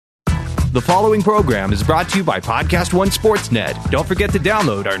The following program is brought to you by Podcast One Sportsnet. Don't forget to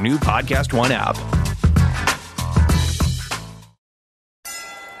download our new Podcast One app.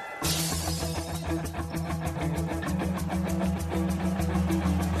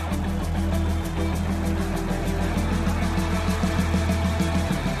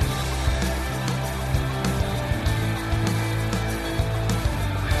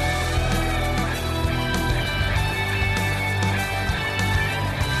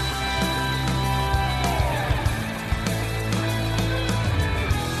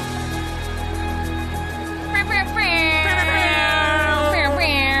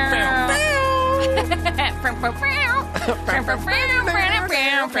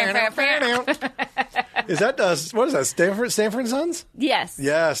 Is that what is that? Stanford Sons? Yes.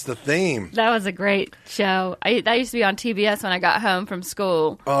 Yes, the theme. That was a great show. That used to be on TBS when I got home from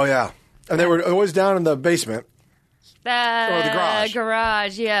school. Oh yeah, and they were always down in the basement or the garage.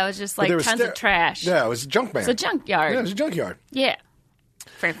 Garage, yeah, it was just like tons of trash. Yeah, it was a junk man. It's a junkyard. Yeah, it was a junkyard. Yeah.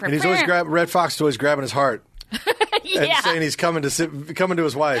 And he's always Red Fox is always grabbing his heart. Yeah. And saying he's coming to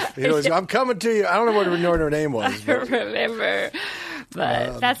his wife. He always, I'm coming to you. I don't know what her name was. I don't remember.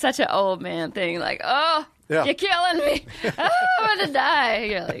 But that's such an old man thing. Like, oh, yeah. You're killing me. Oh, I'm going to die.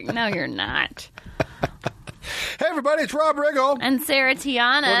 You're like, no, you're not. Hey, everybody, it's Rob Riggle. And Sarah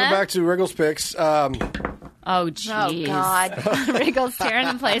Tiana. Welcome back to Riggle's Picks. Oh, jeez. Oh, God. Wriggle's tearing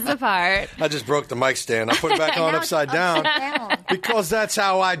the place apart. I just broke the mic stand. I put it back on upside down because that's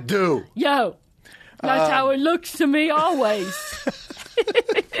how I do. Yo, that's how it looks to me always.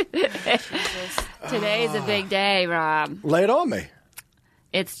 Today's a big day, Rob. Lay it on me.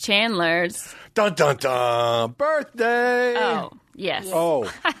 It's Chandler's. Dun, dun, dun. Birthday. Oh, yes. Oh.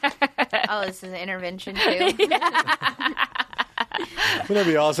 Oh, this is an intervention, too. Wouldn't that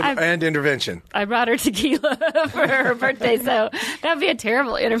be awesome? And intervention. I brought her tequila for her birthday, so that would be a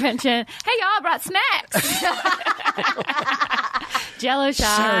terrible intervention. Hey, y'all, I brought snacks. Jello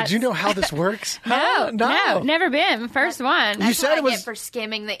shots. Sarah, do you know how this works? No, never been. First one. You said it was get for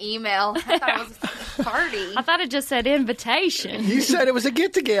skimming the email. I thought it was a party. I thought it just said invitation. You said it was a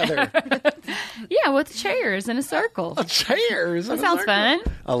get together. Yeah, with chairs in a circle. Chairs. That sounds fun.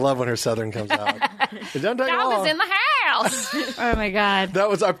 I love when her Southern comes out. It doesn't take Dog long. is in the house. Oh my God. That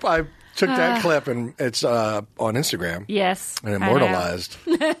was I took that clip and it's on Instagram. Yes. And immortalized.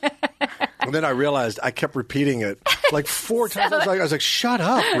 And then I realized I kept repeating it like 4 times. I was like, shut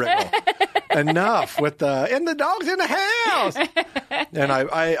up, Riggle. Enough with and the dog's in the house. And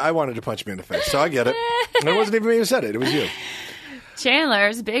I wanted to punch me in the face. So I get it. And it wasn't even me who said it. It was you.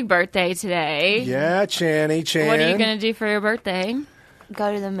 Chandler's big birthday today. Yeah, Channy. What are you going to do for your birthday?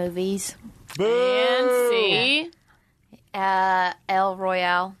 Go to the movies. Boo! And see. El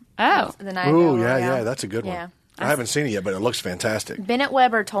Royale. Oh. The night of Ooh, El Royale. yeah, that's a good one. Yeah. I haven't seen it yet, but it looks fantastic. Bennett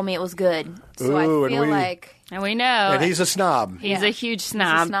Weber told me it was good. So Ooh, I feel and like And we know. And he's a snob He's Yeah. a huge he's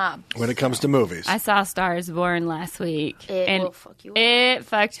snob. a snob. when it comes to movies. I saw Stars Born last week. It will fuck you up. It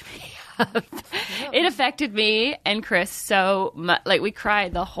fucked me up. It affected me and Chris so much. Like, we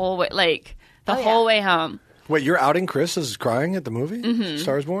cried the whole way, whole way home. Wait, you're outing Chris as crying at the movie? Mm-hmm.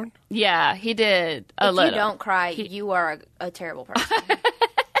 Stars Born? Yeah, he did a If little. you don't cry, you are a terrible person.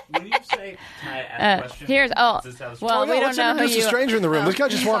 When you say, can I ask a question? Here's Is this how this well, works? we don't let's know who introduce you a stranger in the room. This guy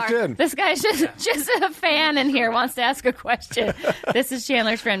just walked in. This guy's just a fan in here, wants to ask a question. This is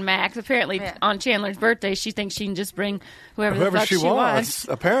Chandler's friend Max. Apparently, on Chandler's birthday, she thinks she can just bring whoever the fuck she wants,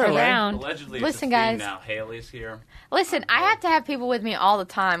 apparently. around. Allegedly, Listen, it's a thing guys. now. Haley's here. Listen, I have to have people with me all the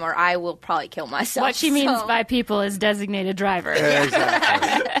time or I will probably kill myself. What she means so- by people is designated driver. Yeah,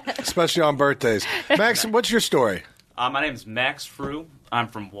 exactly. Especially on birthdays. Max, what's your story? My name's Max Frew. I'm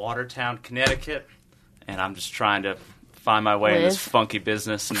from Watertown, Connecticut, and I'm just trying to find my way in this funky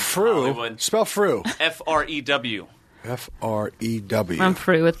business in Frew. Hollywood. Spell Frew. F-R-E-W. F-R-E-W. I'm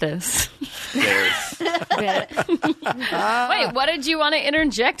through with this. There's. Wait, what did you want to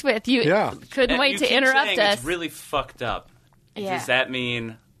interject with? You couldn't wait You to keep interrupt saying us. It's really fucked up. Yeah. Does that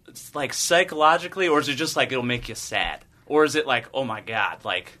mean it's like psychologically, or is it just like it'll make you sad? Or is it like, oh my God,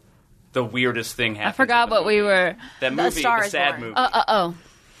 like the weirdest thing happened? I forgot in the what we movie? were. That movie, Star the is sad Born. movie. Oh.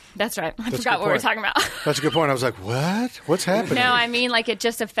 That's right. I a forgot good what we were point. talking about. That's a good point. I was like, what? What's happening? No, I mean, like, it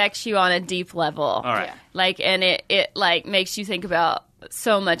just affects you on a deep level. All right. Yeah. Like, and it like makes you think about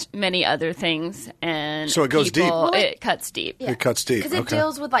many other things, and So it goes people, deep? It cuts deep. It cuts deep. Because it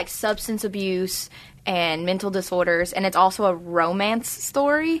deals with like substance abuse and mental disorders, and it's also a romance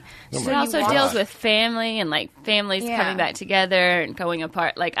story. It also deals with family and like families Yeah. coming back together and going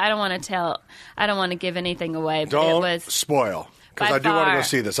apart. Like, I don't want to give anything away. But Don't it was spoil. Because I do want to go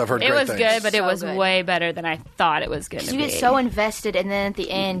see this. I've heard it great was things. good, but it So was good. way better than I thought it was going to You be. get so invested, and then at the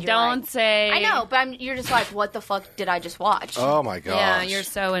end, you're Don't like, say. I know, but you're just like, what the fuck did I just watch? Oh my gosh. Yeah, you're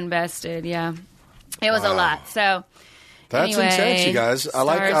so invested. Yeah, it was a Wow. lot. So That's anyway, intense, you guys. I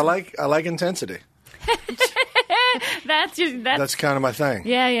like intensity. That's kind of my thing.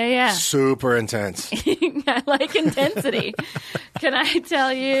 Yeah. Super intense. I like intensity. Can I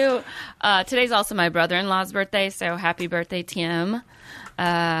tell you? Today's also my brother-in-law's birthday, so happy birthday, Tim.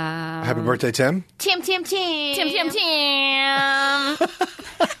 Happy birthday, Tim. Tim. Tim.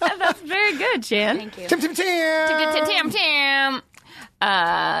 That's very good, Jan. Thank you. Tim.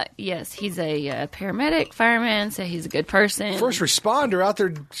 Yes, he's a paramedic, fireman, so he's a good person. First responder out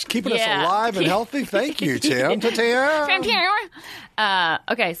there keeping us Yeah. alive and healthy. Thank you, Tim. Tim.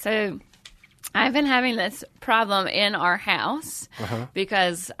 Okay, so I've been having this problem in our house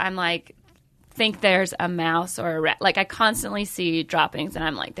because I'm like, think there's a mouse or a rat. Like, I constantly see droppings, and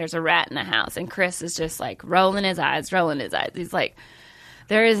I'm like, there's a rat in the house. And Chris is just like rolling his eyes. He's like,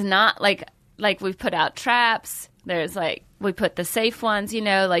 there is not like we've put out traps. There's like, we put the safe ones,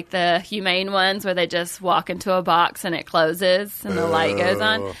 like the humane ones where they just walk into a box and it closes and the light goes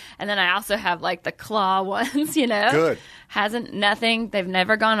on. And then I also have like the claw ones, Good. Nothing. They've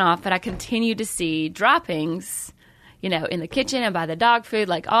never gone off, but I continue to see droppings, in the kitchen and by the dog food,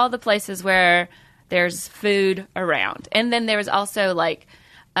 like all the places where there's food around. And then there was also like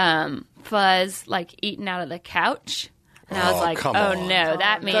fuzz, like eaten out of the couch. And I was like, come oh on. no,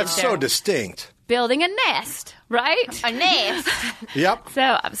 that means That's they're so distinct. building a nest, right? A nest. Yep.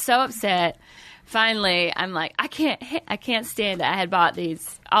 So I'm so upset. Finally, I'm like, I can't stand it. I had bought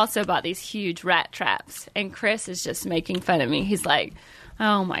these huge rat traps, and Chris is just making fun of me. He's like,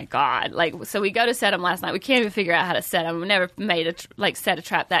 oh my God. Like, so we go to set them last night. We can't even figure out how to set them. We never made set a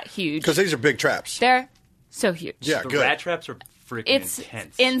trap that huge. Because these are big traps. They're so huge. Yeah, The good. rat traps are freaking It's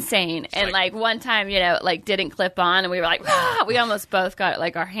intense. insane. And like one time, didn't clip on, and we were like, ah! We almost both got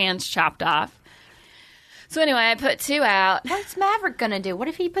like our hands chopped off. So anyway, I put 2 out. What's Maverick gonna do? What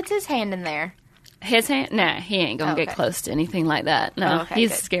if he puts his hand in there? His hand? Nah, he ain't gonna get Okay. close to anything like that. No, Oh, okay, he's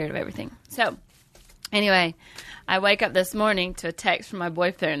good. scared of everything. So anyway, I wake up this morning to a text from my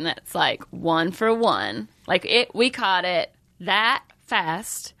boyfriend that's like 1 for 1. Like we caught it that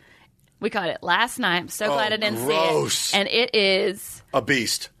fast. We caught it last night. I'm so glad I didn't gross. see it. And it is A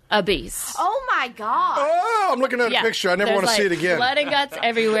beast. a beast. Oh my God! Oh, I'm looking at a picture. I never There's, want to see it again. Blood and guts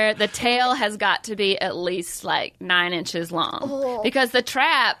everywhere. The tail has got to be at least like 9 inches long because the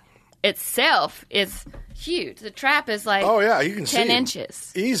trap itself is huge. The trap is like Oh, yeah, you can see 10 it.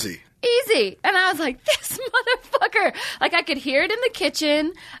 inches. Easy. Easy. And I was like, this motherfucker. Like, I could hear it in the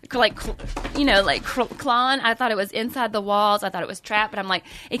kitchen, like clawing. I thought it was inside the walls. I thought it was trapped. But I'm like,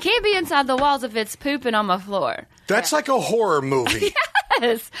 it can't be inside the walls if it's pooping on my floor. That's like a horror movie.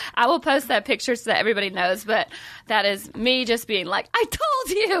 Yes. I will post that picture so that everybody knows. But that is me just being like, I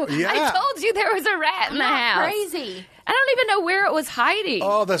told you. Yeah. I told you there was a rat in the Not house. crazy. I don't even know where it was hiding.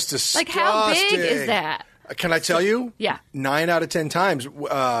 Oh, that's disgusting. like, how big is that? Can I tell you? Yeah. 9 out of 10 times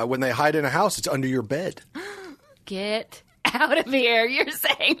when they hide in a house, it's under your bed. Get out of here. You're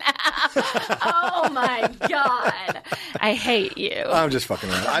saying that. Oh, my God. I hate you. I'm just fucking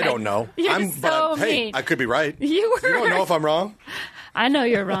around. I don't know. You're Hey, mean. I could be right. You were. You don't know if I'm wrong? I know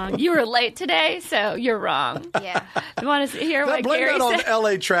you're wrong. You were late today, so you're wrong. Yeah. You want to hear what Blame Gary that said? on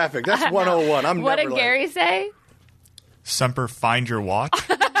LA traffic. That's 101. I'm What never did late. Gary say? Semper find your watch.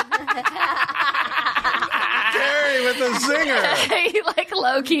 Gary with the zinger. He like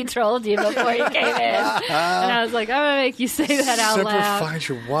low key trolled you before you came in, and I was like, I'm gonna make you say that out Semper loud. find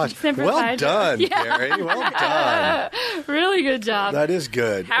your watch. Semper Well find your- done, Yeah. Gary. Well done. Really good job. That is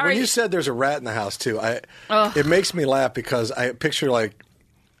good. How are When you you- said there's a rat in the house too, it makes me laugh because I picture like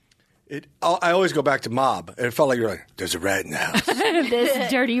it. I always go back to Mob, and it felt like you're like, "There's a rat in the house."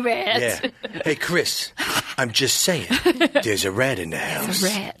 This dirty rat. Yeah. Hey, Chris, I'm just saying, there's a rat in the house. A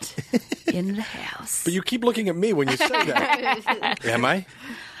rat in the house. But you keep looking at me when you say that. Am I?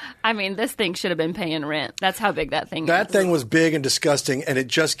 I mean, this thing should have been paying rent. That's how big that thing That is. thing was big and disgusting, and it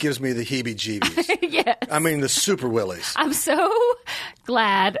just gives me the heebie-jeebies. Yes. I mean, the super willies. I'm so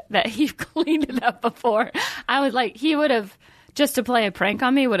glad that he cleaned it up before. I was like, he would have, just to play a prank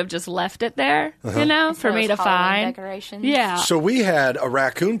on me, would have just left it there, for me to Those Halloween find. decorations. Yeah. So we had a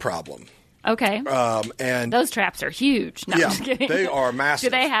raccoon problem. Okay. And Those traps are huge. No, I'm yeah, just kidding. they are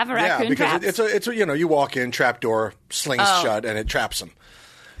massive. Do they have a raccoon Yeah, because traps? it's you walk in, trap door slings shut, and it traps them.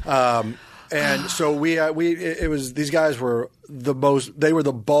 And so it was these guys were the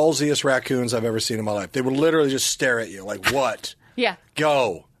ballsiest raccoons I've ever seen in my life. They would literally just stare at you like, "What? Yeah.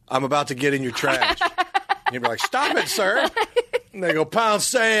 Go! I'm about to get in your trash." And you'd be like, "Stop it, sir!" And they go, pound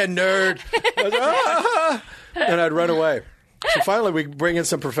sand, nerd. I was, "Ah!" And I'd run away. So finally, we bring in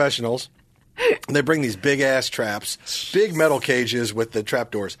some professionals. And they bring these big-ass traps, big metal cages with the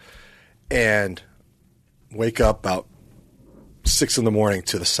trapdoors, and wake up about 6 in the morning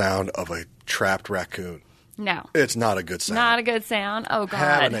to the sound of a trapped raccoon. No. It's not a good sound. Not a good sound. Oh, God.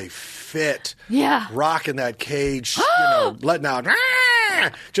 Having a fit. Yeah. Rocking that cage, letting out.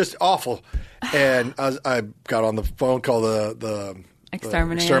 Just awful. And I got on the phone, called the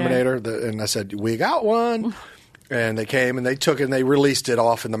exterminator, and I said, we got one. And they came and they took it and they released it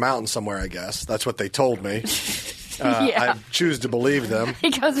off in the mountains somewhere, I guess. That's what they told me. I choose to believe them.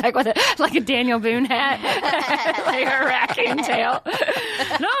 He comes back with like a Daniel Boone hat, like a raccoon tail.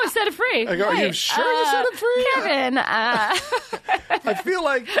 No, I set it free. I go, are you sure you set it free? Kevin, I feel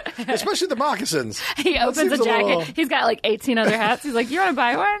like, especially the moccasins. he opens a jacket. He's got like 18 other hats. He's like, you want to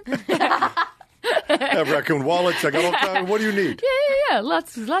buy one? I have raccoon wallets. I got all kinds. What do you need? Yeah.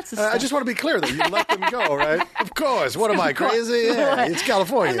 Lots of stuff. I just want to be clear, though. You let them go, right? Of course. What am I, crazy? Yeah, it's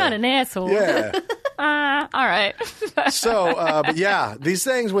California. I'm not an asshole. Yeah. All right. So, but yeah, these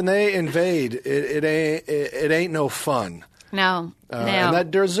things, when they invade, it ain't no fun. No. And that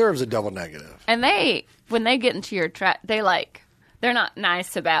deserves a double negative. And when they get into your trap, they're not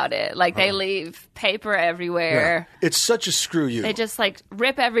nice about it. Like, they leave paper everywhere. Yeah. It's such a screw you. They just, like,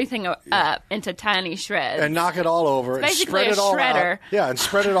 rip everything up into tiny shreds. And knock it all over. It's and basically spread it all shredder. out. Yeah, and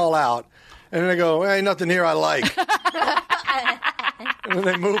spread it all out. And then they go, ain't nothing here I like. And then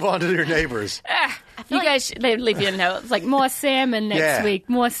they move on to your neighbors. You guys, they leave you a note. It's like, more salmon next week.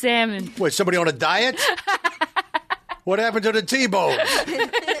 More salmon. Wait, somebody on a diet? What happened to the T-bones?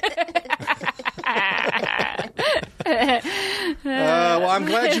 Well, I'm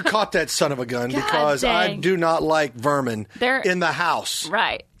glad you caught that son of a gun because I do not like vermin in the house.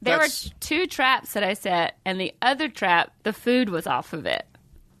 Right. There were 2 traps that I set, and the other trap, the food was off of it.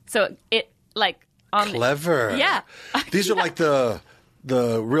 So it, like, on clever. Yeah. These are like the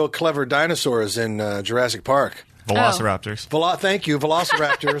real clever dinosaurs in Jurassic Park. Velociraptors. Thank you,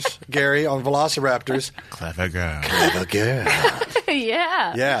 Velociraptors. Gary, on Velociraptors. Clever girl. Clever girl.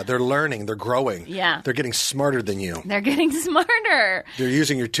 Yeah. Yeah, they're learning. They're growing. Yeah. They're getting smarter than you. They're getting smarter. They're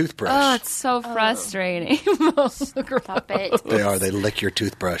using your toothbrush. Oh, it's so frustrating. Stop it. They are. They lick your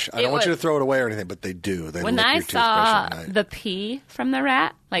toothbrush. I don't want you to throw it away or anything, but they do. They when lick I your toothbrush saw at night. the pee from the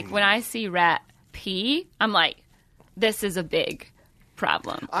rat, like when I see rat pee, I'm like, this is a big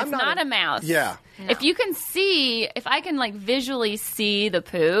problem. It's not a mouse. Yeah. No. If I can like visually see the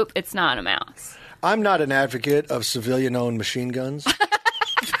poop, it's not a mouse. I'm not an advocate of civilian-owned machine guns.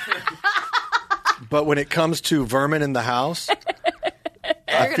 But when it comes to vermin in the house,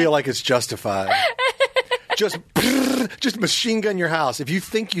 I feel like it's justified. Just machine gun your house. If you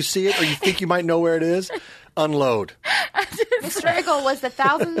think you see it or you think you might know where it is, unload. Mr. Eagle, was the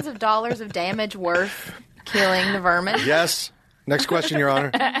thousands of dollars of damage worth killing the vermin? Yes. Next question, Your Honor.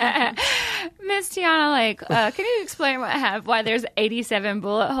 Miss Tiana, can you explain why there's 87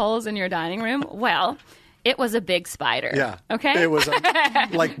 bullet holes in your dining room? Well, it was a big spider. Yeah. Okay? It was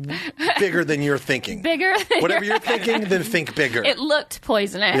bigger than you're thinking. Bigger than Whatever you're thinking, then think bigger. It looked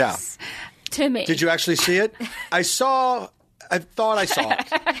poisonous. Yeah. To me. Did you actually see it? I thought I saw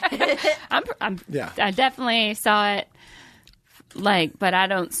it. I definitely saw it, but I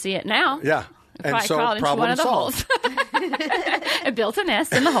don't see it now. Yeah. And Probably so crawled into problem one of the solved. holes. It built a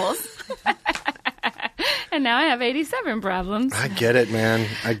nest in the holes. And now I have 87 problems. I get it, man.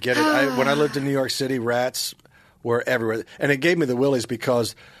 I get it. When I lived in New York City, rats were everywhere. And it gave me the willies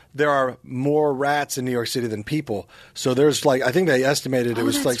because there are more rats in New York City than people. So there's I think they estimated it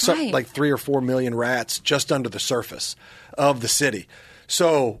was like 3 or 4 million rats just under the surface of the city.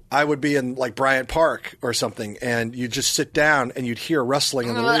 So I would be in Bryant Park or something, and you'd just sit down and you'd hear rustling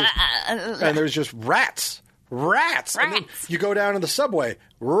in the leaves. And there's just rats. And then you go down in the subway,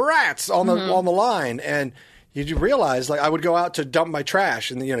 rats on the line, and you realize I would go out to dump my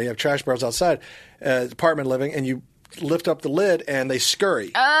trash, and you have trash barrels outside, apartment living, and you lift up the lid and they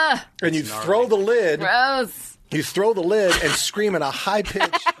scurry, and you throw the lid. Gross. You throw the lid and scream in a high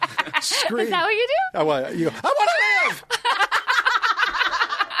pitched scream. Is that what you do? You go, I want to live.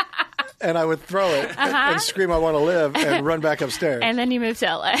 And I would throw it and scream, I want to live, and run back upstairs. And then you moved to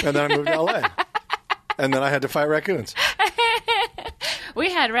LA. And then I moved to LA. And then I had to fight raccoons.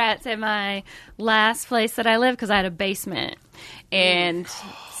 We had rats at my last place that I lived because I had a basement. And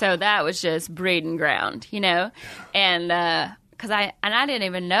so that was just breeding ground, And because I didn't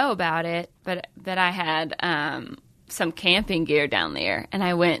even know about it, but that I had some camping gear down there. And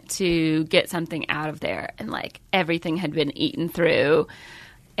I went to get something out of there, and everything had been eaten through.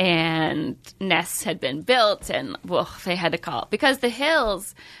 and nests had been built, and they had to call because the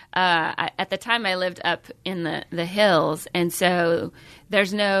hills. At the time, I lived up in the hills, and so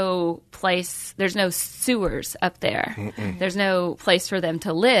there's no place, there's no sewers up there. Mm-mm. There's no place for them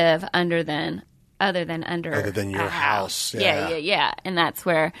to live other than your house. Yeah. And that's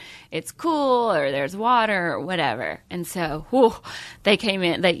where it's cool, or there's water, or whatever. And so, they came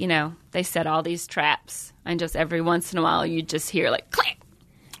in. They set all these traps, and just every once in a while, you just hear like click.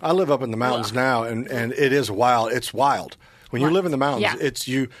 I live up in the mountains now, and it is wild. It's wild. When you live in the mountains,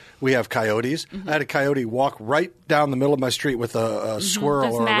 we have coyotes. Mm-hmm. I had a coyote walk right down the middle of my street with a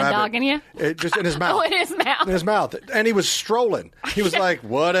squirrel or a rabbit. Dog in you? Just in his mouth. In his mouth. In his mouth. And he was strolling. He was like,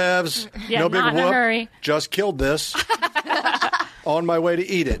 whatevs. Yeah, no big not in a whoop. hurry. Just killed this. On my way to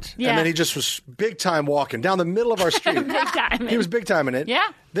eat it. Yeah. And then he just was big time walking down the middle of our street. Big time. He was big time in it. Yeah.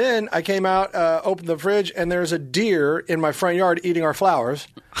 Then I came out, opened the fridge, and there's a deer in my front yard eating our flowers.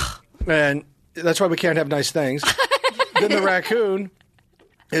 And that's why we can't have nice things. Then the raccoon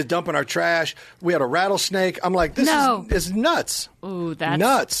is dumping our trash. We had a rattlesnake. I'm like, this is nuts. Ooh, that's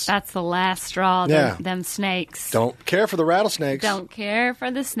nuts. That's the last straw. Yeah. Them snakes. Don't care for the rattlesnakes. Don't care for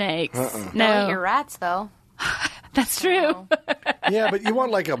the snakes. Don't No, eat your rats, though. that's true. Yeah, but you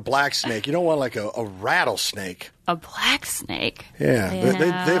want like a black snake. You don't want like a rattlesnake. A black snake. Yeah,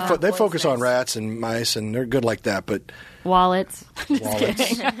 they focus on Poisonous. rats and mice, and they're good like that. But Wallets. Just wallets.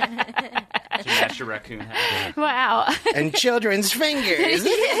 kidding. To match your raccoon hat. Wow. and children's fingers.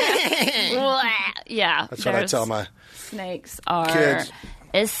 Yeah. That's what I tell my snakes are. kids.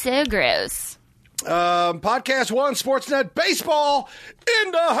 It's so gross. Podcast One, Sportsnet Baseball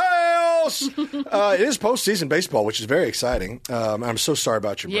in the house. It is postseason baseball, which is very exciting. I'm so sorry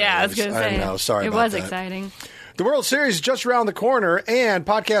about your Yeah, I was Braves. going to say. I know, sorry it about was that. exciting. The World Series is just around the corner, and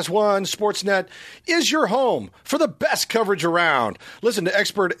Podcast One Sportsnet is your home for the best coverage around. Listen to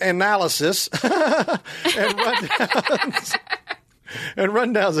expert analysis and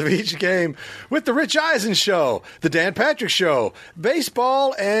rundowns of each game with the Rich Eisen Show, the Dan Patrick Show,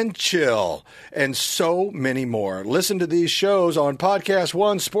 Baseball and Chill, and so many more. Listen to these shows on Podcast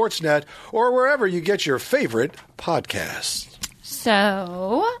One Sportsnet or wherever you get your favorite podcasts.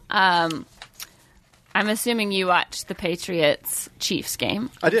 So, I'm assuming you watched the Patriots-Chiefs game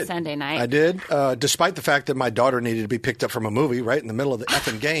I did. Sunday night. I did, despite the fact that my daughter needed to be picked up from a movie right in the middle of the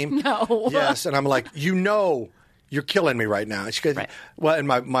effing game. No. Yes, and I'm like, you're killing me right now. She goes, Right. Well, and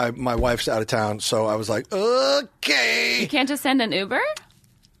my wife's out of town, so I was like, okay. You can't just send an Uber?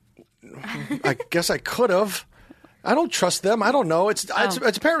 I guess I could have. I don't trust them. I don't know. It's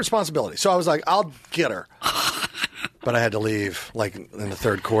a parent responsibility. So I was like, I'll get her. But I had to leave like in the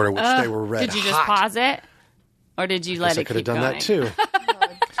third quarter, which they were red hot. Did you just pause it? Or did you let I it could have keep done going? that too.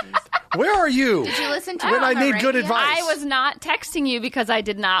 Where are you? Did you listen to when it I on the need good radio? advice? I was not texting you because I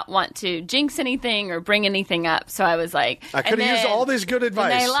did not want to jinx anything or bring anything up. So I was like... I could have used all this good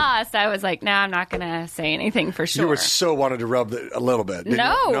advice. When they lost, I was like, no, I'm not going to say anything for sure. You were so wanted to rub a little bit. Didn't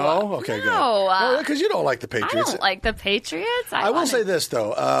No. you? No? Okay, good. No. Because you don't like the I Patriots. don't like the Patriots. I will say this,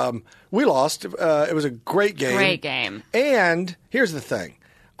 though. We lost. It was a great game. Great game. And here's the thing.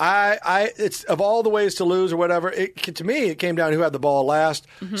 It's of all the ways to lose or whatever, to me, it came down to who had the ball last.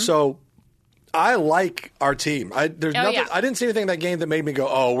 Mm-hmm. So I like our team. There's nothing. yeah. I didn't see anything in that game that made me go,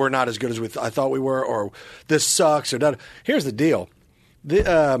 oh, we're not as good as I thought we were, or this sucks, or that. Here's the deal.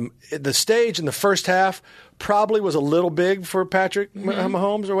 The stage in the first half probably was a little big for Patrick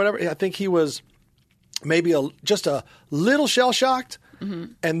Mahomes or whatever. I think he was maybe just a little shell-shocked.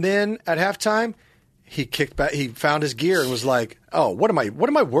 Mm-hmm. And then at halftime, he kicked back. He found his gear and was like, "Oh, what am I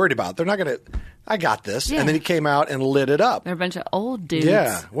worried about? They're not going to. I got this." Yeah. And then he came out and lit it up. They're a bunch of old dudes.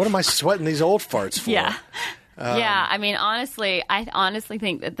 Yeah. What am I sweating these old farts for? Yeah. Yeah, I mean, honestly, I honestly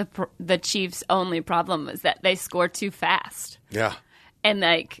think that the Chiefs' only problem is that they score too fast. Yeah. And,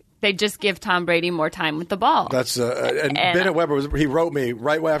 like, they just give Tom Brady more time with the ball. That's and Bennett Weber he wrote me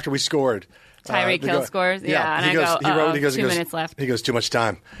right after we scored. Tyreek Hill scores? Yeah, and he I go, he goes, 2 minutes left. He goes, too much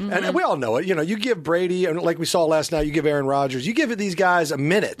time. And we all know it. You know, you give Brady, and like we saw last night, you give Aaron Rodgers, you give these guys a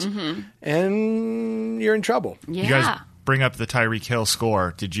minute, and you're in trouble. Yeah. You guys bring up the Tyreek Hill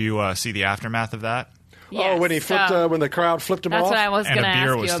score. Did you see the aftermath of that? Yes, when he flipped, when the crowd flipped him that's off? what I was And going to a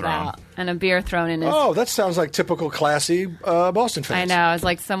beer ask was you thrown. about. And a beer thrown in his... Oh, that sounds like typical classy Boston fans. I know. It's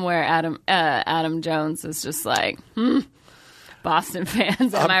like somewhere Adam Jones is just like, Boston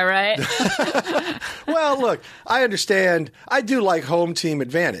fans, am I right? Well, look, I understand. I do like home team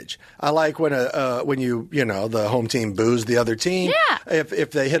advantage. I like when the home team boos the other team. Yeah.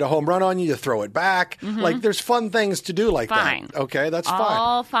 If they hit a home run on you, you throw it back. Like there's fun things to do like Fine. that. Okay, that's fine.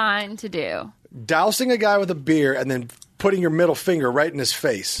 All fine to do. Dousing a guy with a beer and then putting your middle finger right in his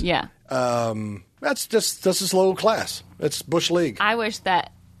face. Yeah. That's just low class. It's Bush League. I wish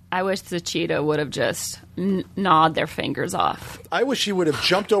the cheetah would have just gnawed their fingers off. I wish he would have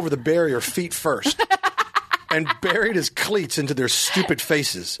jumped over the barrier feet first and buried his cleats into their stupid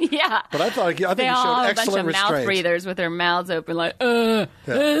faces. Yeah. But I think he showed They all have a bunch excellent of restraint. mouth breathers with their mouths open like, Yeah.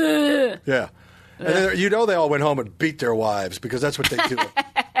 And then, they all went home and beat their wives because that's what they do.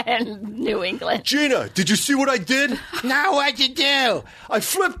 in New England. Gina, did you see what I did? No, what'd you do? I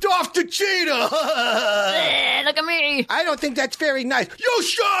flipped off the cheetah. Look at me. I don't think that's very nice. You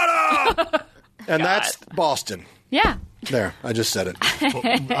shut up! And that's Boston. Yeah. There, I just said it.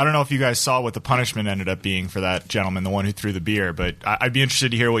 I don't know if you guys saw what the punishment ended up being for that gentleman, the one who threw the beer, but I'd be interested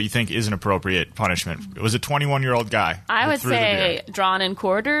to hear what you think is an appropriate punishment. It was a 21-year-old guy. I who would threw the say beer. drawn and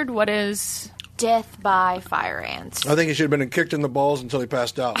quartered. What is... Death by fire ants. I think he should have been kicked in the balls until he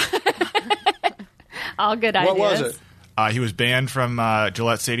passed out. All good ideas. What was it? He was banned from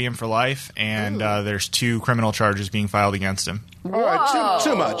Gillette Stadium for life, and there's 2 criminal charges being filed against him. All right,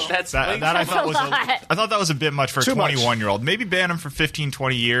 too much. That's That I thought was lot. I thought that was a bit much for a Too much. 21-year-old. Maybe ban him for 15,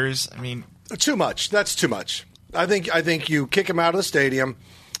 20 years. I mean, Too much. That's too much. I think you kick him out of the stadium,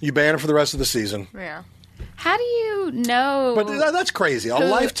 you ban him for the rest of the season. Yeah. How do you know... But that's crazy. A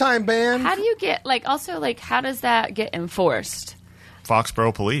lifetime ban? How do you get... how does that get enforced?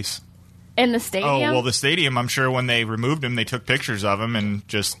 Foxborough police. In the Oh, stadium? well, the stadium, I'm sure when they removed him, they took pictures of him and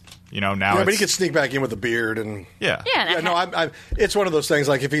just, now Yeah, it's... but he could sneak back in with a beard and... Yeah. Yeah, and Yeah, a no, hat. it's one of those things,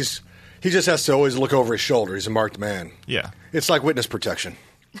 like if he just has to always look over his shoulder. He's a marked man. Yeah. It's like witness protection.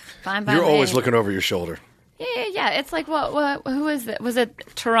 Fine by You're me. always looking over your shoulder. Yeah. It's like, who is it? Was it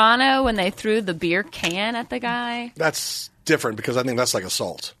Toronto when they threw the beer can at the guy? That's different because I think that's like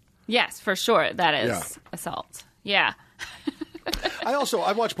assault. Yes, for sure. That is Yeah. assault. Yeah. I watch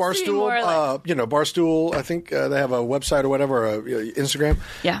See Barstool. more like- Barstool. I think they have a website or whatever, Instagram.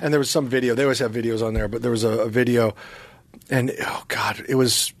 Yeah. And there was some video. They always have videos on there, but there was a video, and oh god, it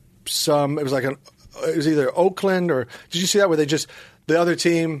was either Oakland or did you see that where the other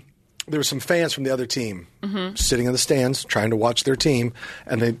team. There were some fans from the other team sitting in the stands trying to watch their team,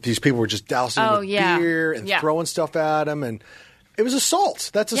 and these people were just dousing with beer and throwing stuff at them, and it was assault.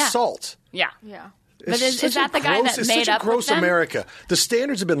 That's assault. Yeah. Yeah. But is such that a the guy gross- that it's made such up a gross with them? America. The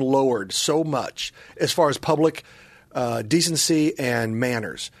standards have been lowered so much as far as public decency and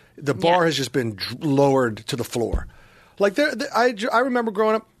manners. The bar has just been lowered to the floor. Like I remember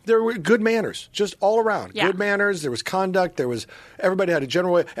growing up, there were good manners just all around. Yeah. Good manners. There was conduct. Everybody had a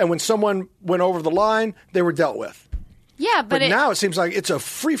general way. And when someone went over the line, they were dealt with. Yeah, But now it seems like it's a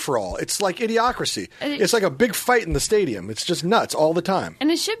free for all. It's like idiocracy. It- It's like a big fight in the stadium. It's just nuts all the time.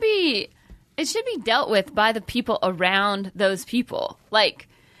 And it should be dealt with by the people around those people. Like,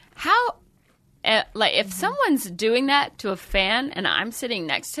 how, if someone's doing that to a fan and I'm sitting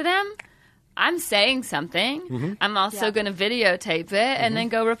next to them, I'm saying something. Mm-hmm. I'm also going to videotape it and then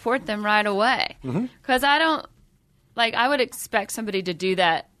go report them right away. Because I would expect somebody to do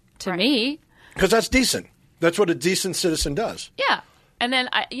that to me. Because that's decent. That's what a decent citizen does. Yeah. And then,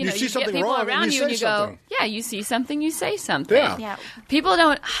 you see get something people wrong and around you you and say you go, something. yeah, you see something, you say something. Yeah. Yeah. People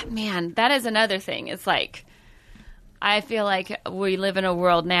don't, man, that is another thing. It's like, I feel like we live in a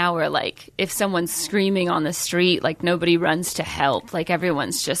world now where, like, if someone's screaming on the street, like, nobody runs to help. Like,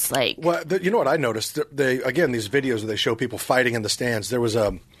 everyone's just like, Well, you know what I noticed? These videos where they show people fighting in the stands. There was these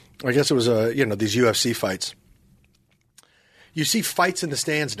UFC fights. You see fights in the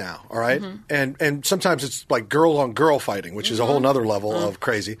stands now, all right? And sometimes it's like girl on girl fighting, which is a whole nother level of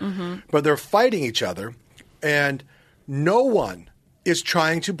crazy. But they're fighting each other, and no one is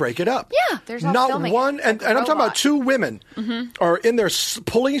trying to break it up. Yeah. There's no not filming one. it. And Like a I'm talking about robot. 2 women are in there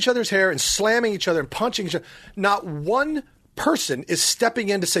pulling each other's hair and slamming each other and punching each other. Not one person is stepping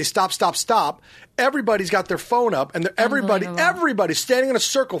in to say stop, stop, stop. Everybody's got their phone up, and everybody's standing in a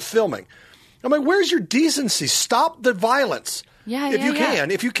circle filming. I'm like, where's your decency? Stop the violence. Yeah,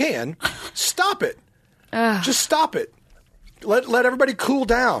 if you can, stop it. Just stop it. Let everybody cool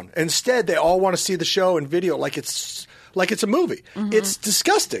down. Instead, they all want to see the show and video like it's a movie. It's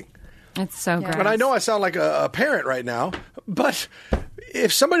disgusting. it's so gross. And I know I sound like a parent right now, but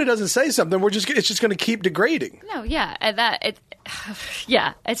if somebody doesn't say something, it's just going to keep degrading. No, yeah. And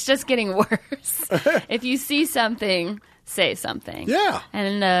it's just getting worse. If you see something, say something. Yeah.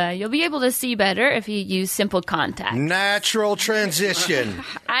 And you'll be able to see better if you use simple contact. Natural transition.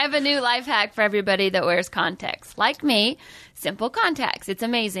 I have a new life hack for everybody that wears contacts. Like me, Simple Contacts. It's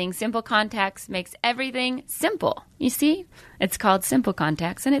amazing. Simple Contacts makes everything simple. You see? It's called Simple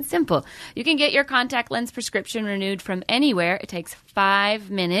Contacts, and it's simple. You can get your contact lens prescription renewed from anywhere. It takes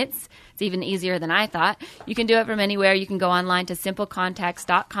 5 minutes. It's even easier than I thought. You can do it from anywhere. You can go online to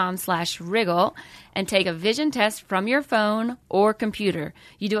simplecontacts.com/wriggle and take a vision test from your phone or computer.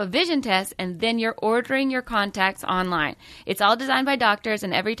 You do a vision test, and then you're ordering your contacts online. It's all designed by doctors,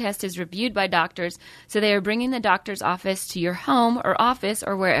 and every test is reviewed by doctors, so they are bringing the doctor's office to your home or office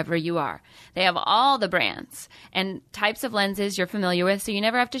or wherever you are. They have all the brands and types of lenses you're familiar with, so you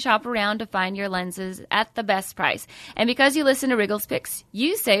never have to shop around to find your lenses at the best price. And because you listen to Wriggle's Picks,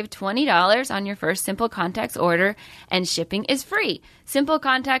 you save $20 on your first Simple Contacts order, and shipping is free.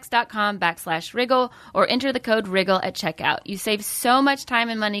 simplecontacts.com/wriggle or enter the code WRIGGLE at checkout. You save so much time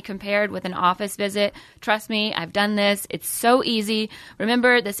and money compared with an office visit. Trust me, I've done this. It's so easy.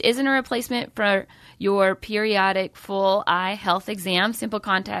 Remember, this isn't a replacement for your periodic full eye health exam. Simple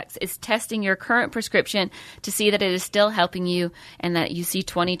Contacts is testing your current prescription to see that it is still helping you and that you see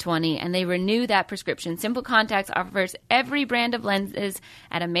 20/20, and they renew that prescription. Simple Contacts offers every brand of lenses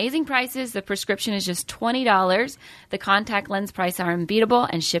at amazing prices. The prescription is just $20. The contact lens prices are unbeatable,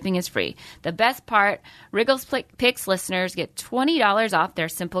 and shipping is free. The best part, Wriggle's Picks listeners get $20 off their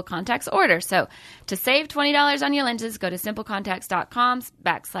Simple Contacts order. So to save $20 on your lenses, go to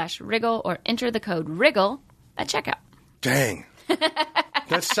simplecontacts.com/wriggle or enter the code WRIGGLE at checkout. Dang.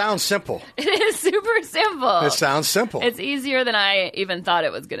 That sounds simple. It is super simple. It sounds simple. It's easier than I even thought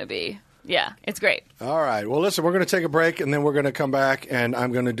it was going to be. Yeah, it's great. All right. Well, listen, we're going to take a break, and then we're going to come back, and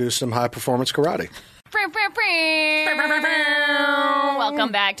I'm going to do some high-performance karate.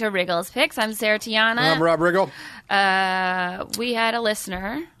 Welcome back to Wriggle's Picks. I'm Sarah Tiana. I'm Rob Riggle. We had a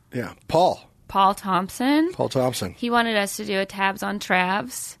listener, Yeah. Paul Thompson. Thompson. He wanted us to do a Tabs on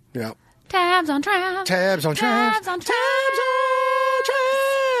Travs. Yeah. Tabs on Travs. Tabs on Travs. Tabs on Travs. Tabs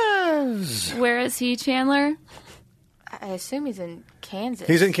on Travs. Where is he, Chandler? I assume he's in Kansas.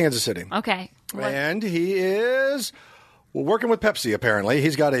 He's in Kansas City. Okay. And he is working with Pepsi, apparently.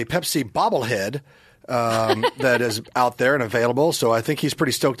 He's got a Pepsi bobblehead that is out there and available, so I think he's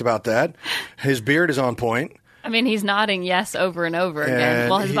pretty stoked about that. His beard is on point. I mean, he's nodding yes over and over again. And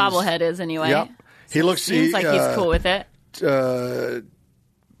Well, his bobblehead is anyway. Yep. He looks... Seems like he's cool with it.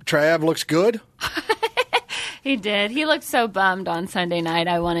 Trav looks good. He did. He looked so bummed on Sunday night.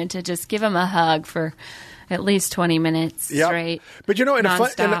 I wanted to just give him a hug for at least 20 minutes Yep. straight. But you know, in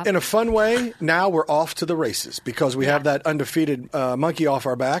nonstop. a fun way, now we're off to the races because we have that undefeated monkey off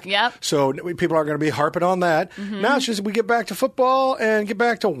our back. Yep. So people aren't going to be harping on that. Mm-hmm. Now it's just we get back to football and get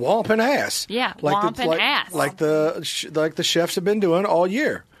back to whomping ass. Yeah, whomping ass. Like the chefs have been doing all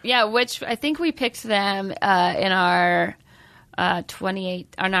year. Yeah, which I think we picked them in our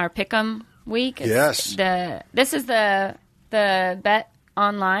 28 on our Pick'em week. Yes. This is the Bet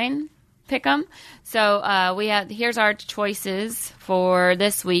Online Pick'em. So here's our choices for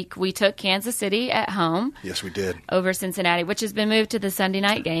this week. We took Kansas City at home. Yes, we did. Over Cincinnati, which has been moved to the Sunday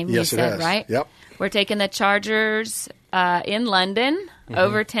night game. Yes, you it said, has. right? Yep. We're taking the Chargers in London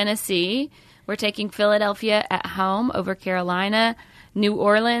over Tennessee. We're taking Philadelphia at home over Carolina. New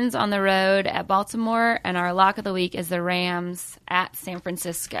Orleans on the road at Baltimore. And our lock of the week is the Rams at San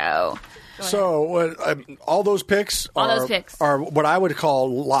Francisco. So all those picks are what I would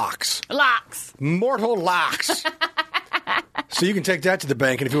call locks. Locks. Mortal locks. So you can take that to the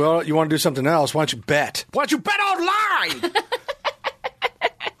bank, and if you want to do something else, why don't you bet? Why don't you bet online?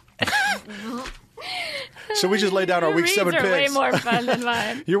 So we just laid down our week 7 picks. Way more fun than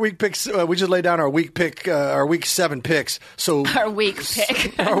mine. Your week picks. We just laid down our week 7 picks. So Our week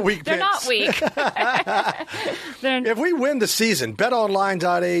pick. Our week They're picks. not weak. If we win the season,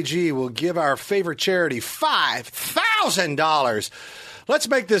 BetOnline.ag will give our favorite charity $5,000. Let's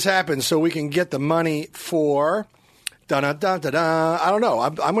make this happen so we can get the money for. I don't know.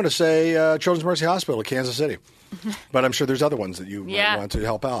 I'm going to say Children's Mercy Hospital of Kansas City. But I'm sure there's other ones that you might want to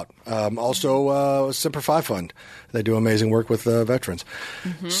help out. Also, Semper Fi Fund. They do amazing work with veterans.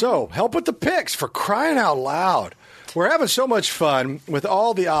 So help with the picks, for crying out loud. We're having so much fun with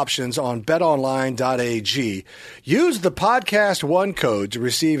all the options on betonline.ag. Use the Podcast One code to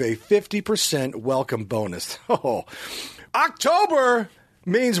receive a 50% welcome bonus. Oh, October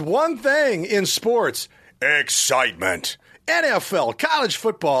means one thing in sports: excitement. NFL, college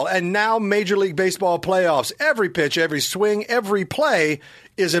football, and now Major League Baseball playoffs. Every pitch, every swing, every play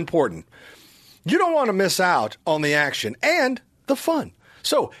is important. You don't want to miss out on the action and the fun.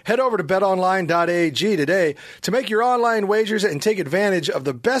 So head over to betonline.ag today to make your online wagers and take advantage of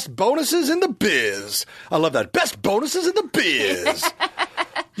the best bonuses in the biz. I love that. Best bonuses in the biz.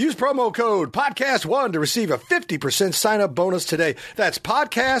 Use promo code podcast1 to receive a 50% sign-up bonus today. That's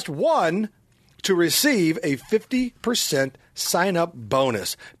podcast1 to receive a 50% sign-up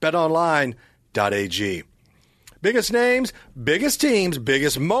bonus. BetOnline.ag. Biggest names, biggest teams,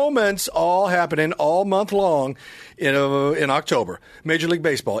 biggest moments, all happening all month long in October. Major League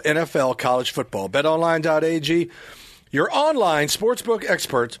Baseball, NFL, college football. BetOnline.ag, your online sportsbook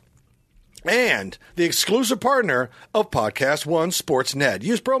experts, and the exclusive partner of Podcast One Sportsnet.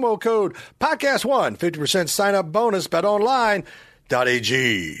 Use promo code Podcast1, 50% sign-up bonus. BetOnline.ag.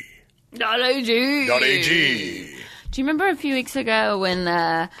 .ag. Do you remember a few weeks ago when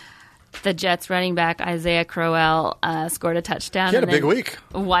the Jets running back Isaiah Crowell scored a touchdown? He had a and big then week.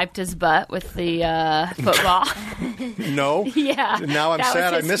 Wiped his butt with the football. No. Yeah. Now I'm That was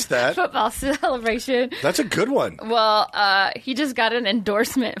sad I his missed that. football celebration. That's a good one. Well, he just got an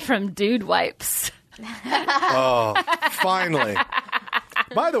endorsement from Dude Wipes. Finally.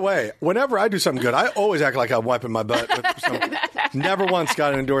 By the way, whenever I do something good, I always act like I'm wiping my butt. With never once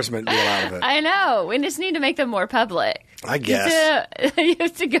got an endorsement deal out of it. I know. We just need to make them more public. I guess. You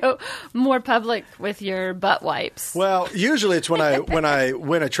have to go more public with your butt wipes. Well, usually it's when I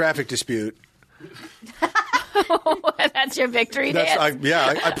win a traffic dispute. That's your victory That's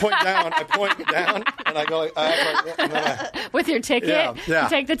dance. I point down, and I go like, and then With your ticket. Yeah. You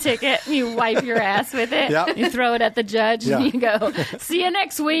take the ticket, and you wipe your ass with it. Yeah. You throw it at the judge, Yeah. and you go, see you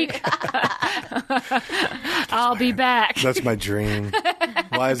next week. I'll be back. that's my dream.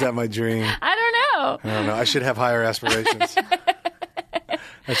 Why is that my dream? I don't know. I don't know. I should have higher aspirations.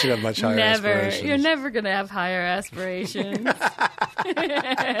 I should have much higher aspirations. You're never going to have higher aspirations.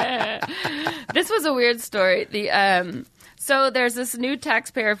 This was a weird story. So there's this new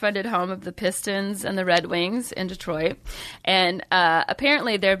taxpayer-funded home of the Pistons and the Red Wings in Detroit. And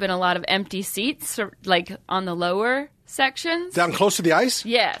apparently there have been a lot of empty seats, like on the lower sections. Down close to the ice?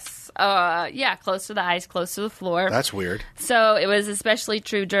 Yes. Close to the ice, close to the floor. That's weird. So it was especially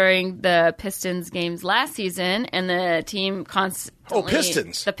true during the Pistons games last season, and the team constantly... Oh,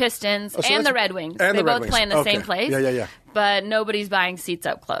 Pistons. The Pistons Oh, so and that's- the Red Wings. and They the Red both Wings. play in the Okay. same place. Yeah. But nobody's buying seats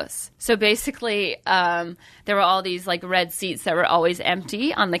up close. So basically, there were all these like red seats that were always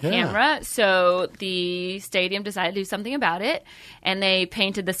empty on the camera. So the stadium decided to do something about it, and they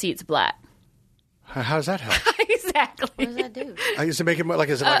painted the seats black. How does that help? Exactly. What does that do? I used to make it like,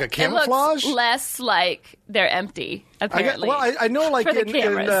 is it like a camouflage? It looks less like they're empty, apparently. I know like for the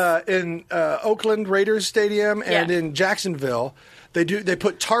cameras. in Oakland Raiders Stadium and Yeah. in Jacksonville, they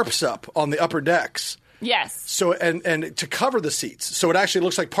put tarps up on the upper decks. Yes. So and to cover the seats. So it actually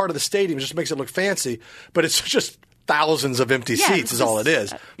looks like part of the stadium, just makes it look fancy, but it's just thousands of empty Yeah, seats it's is all it just- is.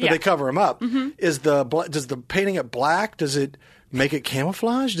 But yeah. they cover them up. Does the painting it black, does it make it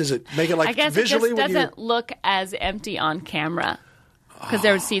camouflage? Does it make it like I guess visually it just doesn't look as empty on camera because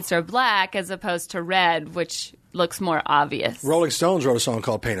their seats are black as opposed to red, which looks more obvious. Rolling Stones wrote a song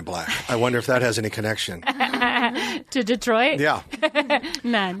called Paint It Black. I wonder if that has any connection. To Detroit? Yeah.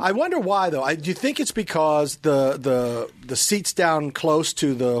 None. I wonder why, though. Do you think it's because the seats down close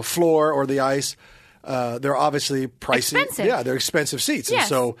to the floor or the ice, they're obviously pricey? Expensive. Yeah, they're expensive seats. Yes. And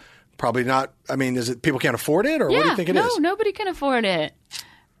so probably not. I mean, is it people can't afford it, or what do you think it is? No, nobody can afford it.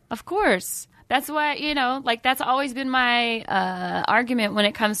 Of course. That's why, that's always been my argument when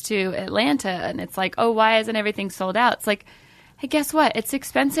it comes to Atlanta. And it's like, oh, why isn't everything sold out? It's like, hey, guess what? It's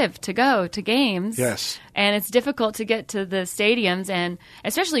expensive to go to games. Yes. And it's difficult to get to the stadiums. And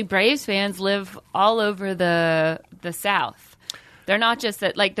especially Braves fans live all over the South. They're not just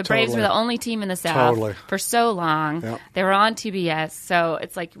that, like, the Braves were Totally. the only team in the South Totally. for so long. Yep. They were on TBS. So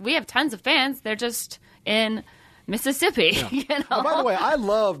it's like, we have tons of fans. They're just in Mississippi. You know? Oh, by the way, I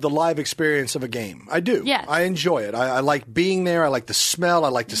love the live experience of a game. I do. Yes. I enjoy it. I like being there. I like the smell. I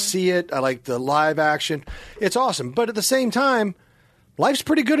like to see it. I like the live action. It's awesome. But at the same time, life's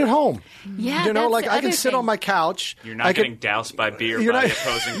pretty good at home. Yeah, You know, that's like the I can other sit thing. on my couch. You're not getting doused by beer You're by not- the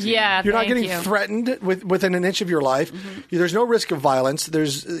opposing team. Yeah, You're not thank getting you. threatened within an inch of your life. There's no risk of violence.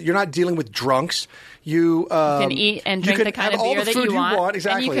 You're not dealing with drunks. You can eat and drink the kind have of all beer the that food you want.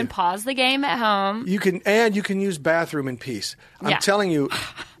 Exactly. And you can pause the game at home. You can use bathroom in peace. I'm Yeah. telling you,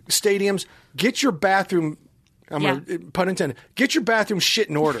 stadiums, get your bathroom. Gonna pun intended. Get your bathroom shit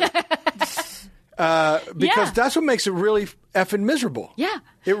in order. Because that's what makes it really effing miserable. Yeah.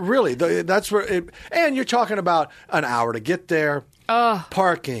 It really. That's where it. And you're talking about an hour to get there. Oh,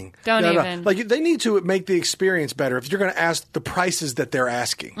 Parking. don't even. Like they need to make the experience better. If you're going to ask the prices that they're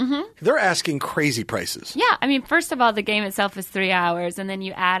asking, they're asking crazy prices. Yeah, I mean, first of all, the game itself is 3 hours, and then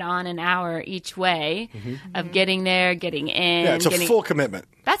you add on an hour each way of getting there, getting in. Yeah, it's a getting, full commitment.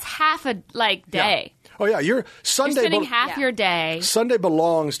 That's half a day. Yeah. Oh yeah, you're Sunday. You're spending half your day. Sunday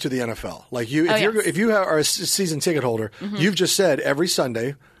belongs to the NFL. Like if you are a season ticket holder, you've just said every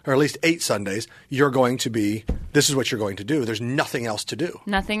Sunday, or at least 8 Sundays, you're going to be. This is what you're going to do. There's nothing else to do.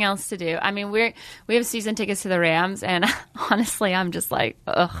 Nothing else to do. I mean, we have season tickets to the Rams, and honestly, I'm just like,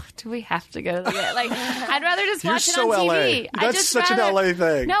 ugh, do we have to go to the game? Like, I'd rather just watch it on TV. That's such an LA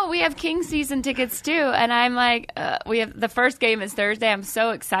thing. No, we have King season tickets too, and I'm like, we have the first game is Thursday. I'm so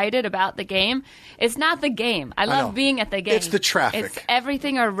excited about the game. It's not the game. I love being at the game. It's the traffic. It's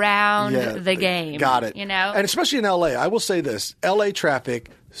everything around the game. Got it. You know, and especially in LA, I will say this: LA traffic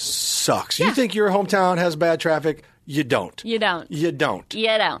sucks. Yeah. You think your hometown has bad traffic? You don't. You don't. You don't. You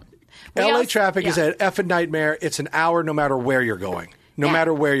don't. LA traffic is an effing nightmare. It's an hour no matter where you're going. No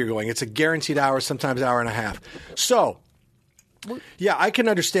matter where you're going. It's a guaranteed hour, sometimes hour and a half. So, yeah, I can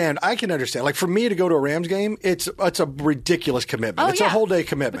understand. Like for me to go to a Rams game, it's a ridiculous commitment. It's a whole day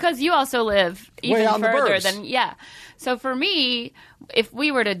commitment. Because you also live even way out in the further burbs. than So for me, if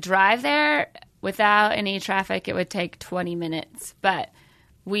we were to drive there without any traffic, it would take 20 minutes. But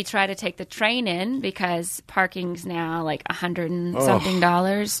we try to take the train in because parking's now like $100 and something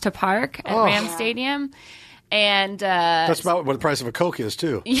to park at Rams Stadium. And that's about what the price of a Coke is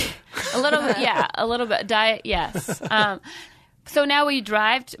too. a little bit. Diet, yes. So now we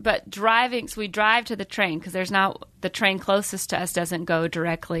drive, so we drive to the train because there's not the train closest to us doesn't go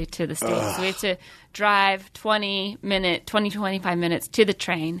directly to the stadium. So we have to drive 25 minutes to the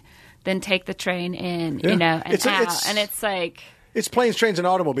train, then take the train in, and out. And it's like... It's planes, trains, and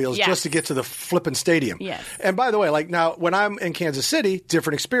automobiles just to get to the flipping stadium. Yes. And by the way, like now, when I'm in Kansas City,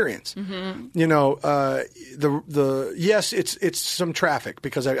 different experience. Mm-hmm. You know, it's some traffic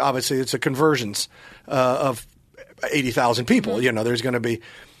because obviously it's a conversions of 80,000 people. Mm-hmm. You know, there's going to be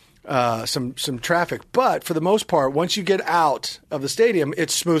some traffic, but for the most part, once you get out of the stadium,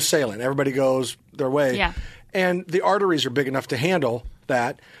 it's smooth sailing. Everybody goes their way, and the arteries are big enough to handle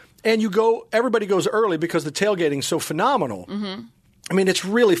that. And everybody goes early because the tailgating's so phenomenal. Mm-hmm. I mean, it's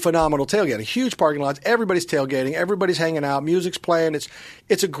really phenomenal tailgating. Huge parking lots. Everybody's tailgating. Everybody's hanging out. Music's playing.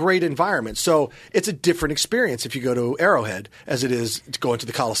 It's a great environment. So it's a different experience if you go to Arrowhead as it is going to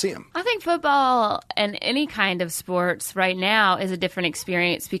the Coliseum. I think football and any kind of sports right now is a different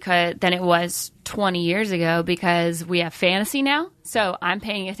experience than it was 20 years ago because we have fantasy now. So I'm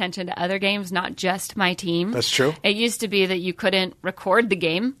paying attention to other games, not just my team. That's true. It used to be that you couldn't record the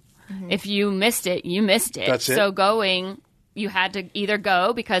game. Mm-hmm. If you missed it, you missed it. That's it. So you had to either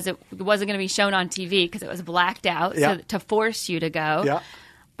go because it wasn't going to be shown on TV because it was blacked out to force you to go. Yeah.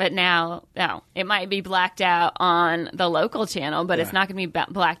 But now, no, it might be blacked out on the local channel, but it's not going to be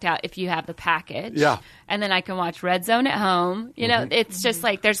blacked out if you have the package. Yeah. And then I can watch Red Zone at home. You know, it's just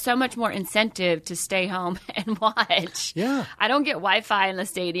like there's so much more incentive to stay home and watch. Yeah. I don't get Wi-Fi in the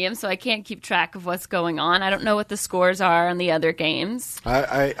stadium, so I can't keep track of what's going on. I don't know what the scores are on the other games.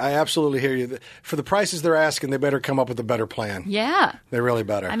 I absolutely hear you. For the prices they're asking, they better come up with a better plan. Yeah. They really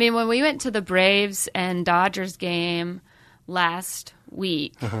better. I mean, when we went to the Braves and Dodgers game last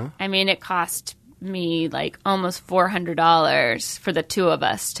week, I mean, it cost me like almost $400 for the two of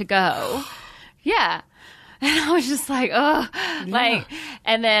us to go. Yeah. And I was just like,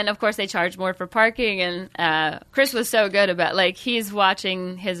 and then of course they charge more for parking. And Chris was so good about he's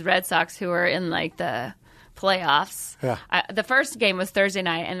watching his Red Sox who are in like the playoffs. Yeah. The first game was Thursday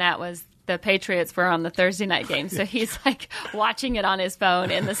night, and that was the Patriots were on the Thursday night game. So he's like watching it on his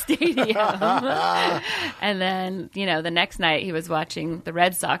phone in the stadium. And then, the next night he was watching the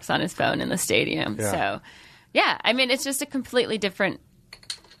Red Sox on his phone in the stadium. Yeah. So, yeah, I mean, it's just a completely different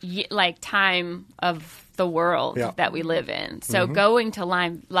time of the world that we live in. So going to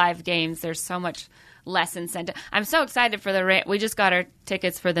live games, there's so much less incentive. I'm so excited for we just got our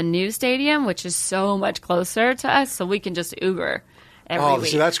tickets for the new stadium, which is so much closer to us, so we can just Uber every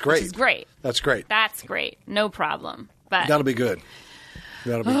week. So that's great. Which is great. That's great. That's great. No problem. But that'll be good.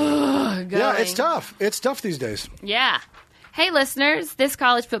 That'll be good. Yeah, it's tough. It's tough these days. Yeah. Hey, listeners, this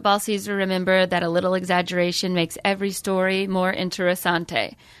college football season, remember that a little exaggeration makes every story more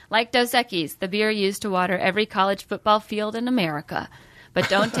interessante. Like Dos Equis, the beer used to water every college football field in America. But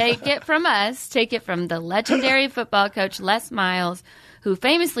don't take it from us. Take it from the legendary football coach Les Miles, who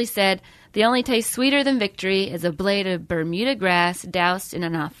famously said, "The only taste sweeter than victory is a blade of Bermuda grass doused in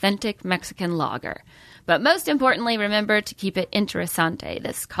an authentic Mexican lager." But most importantly, remember to keep it interessante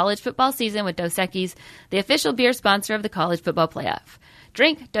this college football season with Dos Equis, the official beer sponsor of the College Football Playoff.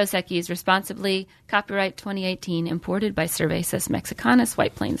 Drink Dos Equis responsibly. Copyright 2018. Imported by Cervezas Mexicanas,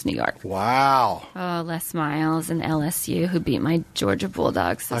 White Plains, New York. Wow. Oh, Les Miles and LSU, who beat my Georgia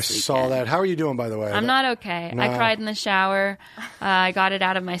Bulldogs this I weekend. saw that. How are you doing, by the way? I'm not okay. No. I cried in the shower. I got it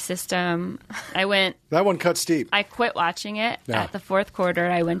out of my system. That one cut steep. I quit watching it Yeah. at the fourth quarter.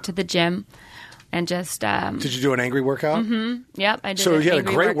 I went to the gym and just... Did you do an angry workout? Yep, I did. So an you had a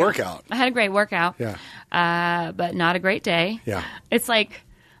angry great workout. I had a great workout. Yeah. But not a great day. Yeah. It's like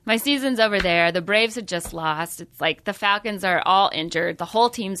my season's over there. The Braves had just lost. It's like the Falcons are all injured. The whole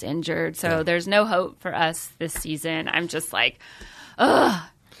team's injured. So there's no hope for us this season. I'm just like, ugh.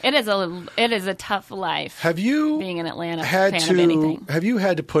 It is a tough life. Have you being an Atlanta had fan to? of anything? Have you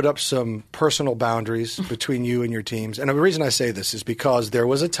had to put up some personal boundaries between you and your teams? And the reason I say this is because there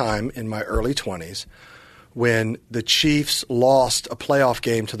was a time in my early 20s when the Chiefs lost a playoff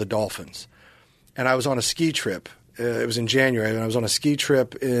game to the Dolphins, and I was on a ski trip. It was in January, and I was on a ski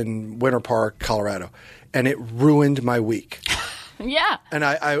trip in Winter Park, Colorado, and it ruined my week. Yeah. And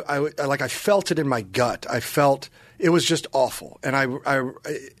I felt it in my gut. I felt it was just awful. And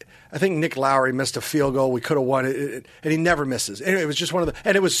I think Nick Lowry missed a field goal. We could have won it, and he never misses. Anyway, it was just one of the,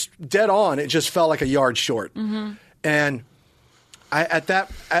 and it was dead on. It just felt like a yard short. Mm-hmm. And at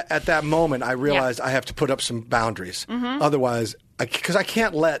that moment, I realized I have to put up some boundaries. Mm-hmm. Otherwise, because I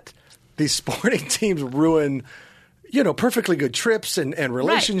can't let these sporting teams ruin, perfectly good trips and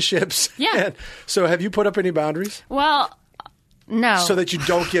relationships. Right. Yeah. And so have you put up any boundaries? Well, no. So that you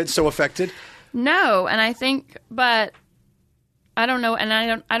don't get so affected? No, and I think, but I don't know, and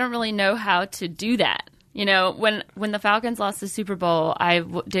I don't really know how to do that. When the Falcons lost the Super Bowl, I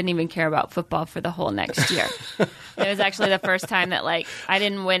didn't even care about football for the whole next year. It was actually the first time that I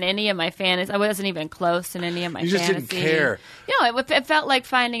didn't win any of my fantasy. I wasn't even close in any of my. You just fantasy. didn't care. It felt like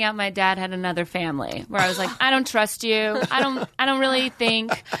finding out my dad had another family, where I was like, I don't trust you. I don't really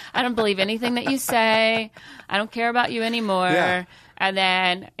think. I don't believe anything that you say. I don't care about you anymore. Yeah.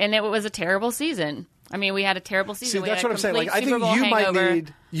 And it was a terrible season. I mean, we had a terrible season. See, that's what I'm saying. I think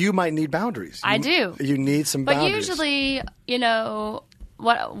you might need boundaries. I do. You need some boundaries. But usually,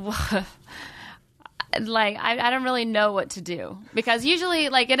 what I don't really know what to do, because usually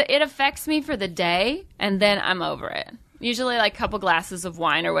it affects me for the day and then I'm over it. Usually a couple glasses of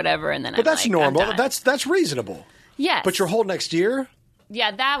wine or whatever, and then But that's normal. I'm done. That's reasonable. Yes. But your whole next year? Yeah,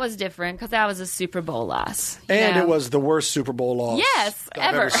 that was different because that was a Super Bowl loss. And it was the worst Super Bowl loss I've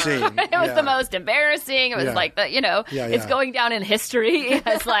ever seen. It was the most embarrassing. It was it's going down in history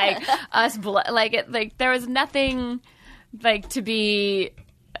as us, there was nothing to be,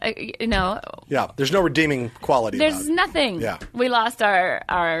 Yeah, there's no redeeming quality There's about it. nothing. Yeah. We lost our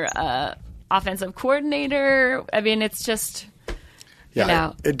offensive coordinator. I mean, it's just,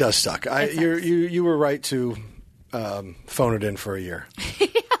 Yeah, it does suck. You were right to phone it in for a year.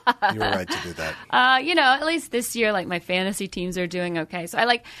 You were right to do that. At least this year, my fantasy teams are doing okay. So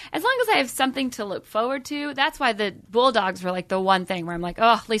as long as I have something to look forward to, that's why the Bulldogs were the one thing where I'm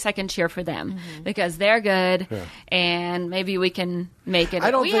at least I can cheer for them because they're good and maybe we can make it.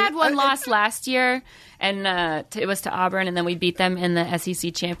 We had one loss last year, and it was to Auburn, and then we beat them in the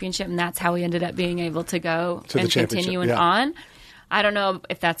SEC championship, and that's how we ended up being able to go to and continue on. I don't know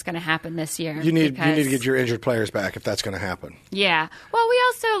if that's going to happen this year. You need to get your injured players back if that's going to happen. Yeah. Well, we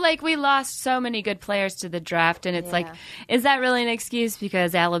also we lost so many good players to the draft, and it's is that really an excuse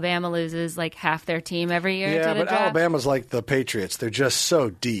because Alabama loses half their team every year to the but draft? Alabama's like the Patriots. They're just so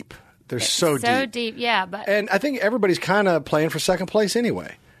deep. They're so deep. Yeah, but and I think everybody's kind of playing for second place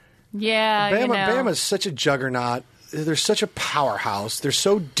anyway. Yeah, Bama's such a juggernaut. They're such a powerhouse. They're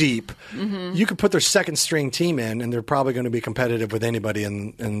so deep. Mm-hmm. You could put their second string team in, and they're probably going to be competitive with anybody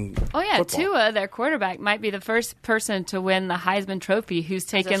in football. Tua, their quarterback, might be the first person to win the Heisman Trophy who's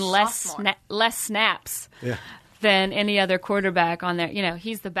taken less snaps than any other quarterback on there.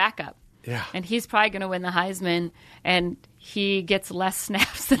 He's the backup. Yeah. And he's probably going to win the Heisman, and he gets less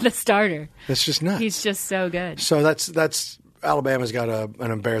snaps than the starter. That's just nuts. He's just so good. So that's Alabama's got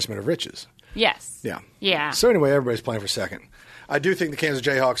an embarrassment of riches. Yes. Yeah. Yeah. So anyway, everybody's playing for second. I do think the Kansas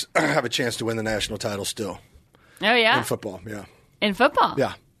Jayhawks have a chance to win the national title still. Oh, yeah? In football, yeah. In football?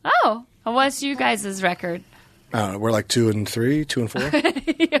 Yeah. Oh. What's you guys' record? We're 2-3,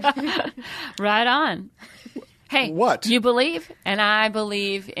 2-4. Right on. Hey, what? You believe, and I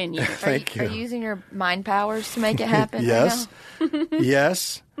believe in you. Thank you. Are you using your mind powers to make it happen? Yes.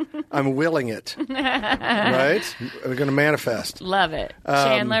 Yes. I'm willing it. Right? We're going to manifest. Love it.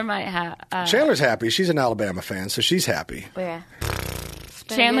 Chandler might have. Chandler's happy. She's an Alabama fan, so she's happy. Yeah.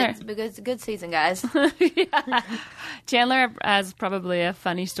 Chandler. It's a good season, guys. Yeah. Chandler has probably a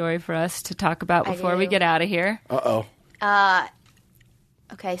funny story for us to talk about before we get out of here. Uh-oh.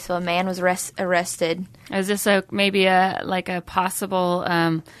 Okay, so a man was arrested. Is this maybe a possible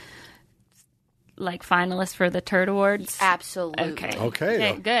finalist for the Turd Awards? Absolutely.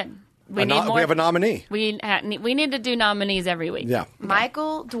 Okay. Good. We have a nominee. We need to do nominees every week. Yeah.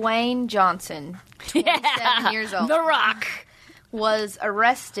 Michael Dwayne Johnson, 27 years old. The Rock. Was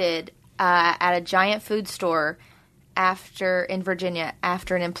arrested at a giant food store in Virginia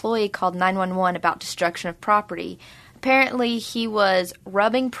after an employee called 911 about destruction of property. Apparently, he was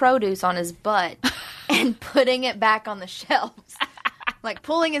rubbing produce on his butt and putting it back on the shelves, like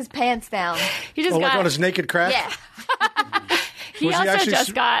pulling his pants down. He just like on his naked crack? Yeah. He Was he also actually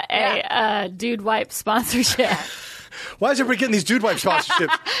just got a Dude Wipe sponsorship. Why is everybody getting these dude wipe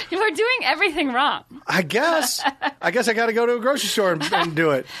sponsorships? We're doing everything wrong. I guess I got to go to a grocery store and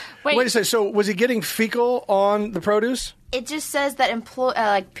do it. Wait a second. So was he getting fecal on the produce? It just says that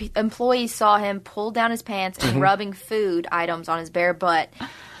employees saw him pull down his pants and rubbing food items on his bare butt.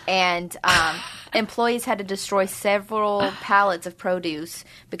 And employees had to destroy several pallets of produce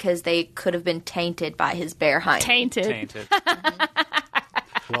because they could have been tainted by his bare hind. Tainted.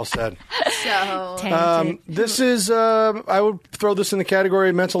 Well said. So This is I would throw this in the category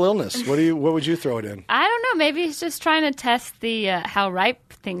of mental illness. What would you throw it in? I don't know. Maybe he's just trying to test the how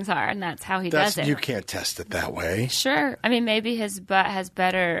ripe things are, and that's how he does it. You can't test it that way. Sure. I mean, maybe his butt has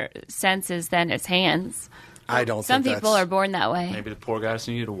better senses than his hands. I don't Some think people are born that way. Maybe the poor guy just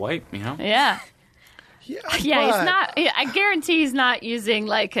needed a wipe, Yeah. Yeah, he's not. I guarantee he's not using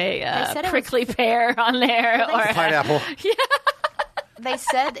like a prickly pear on there or pineapple. Yeah. they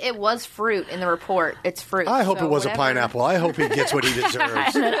said it was fruit in the report. It's fruit. I hope so it was whatever. a pineapple. I hope he gets what he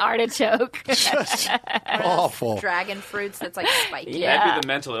deserves. And an artichoke. Just awful. Dragon fruits that's like spiky. Yeah. That'd be the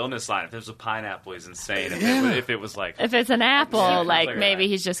mental illness line. If it was a pineapple, he's insane. If it was like... If it's an apple, Yeah, like like maybe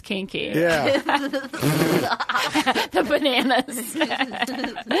that. he's just kinky. Yeah. The bananas.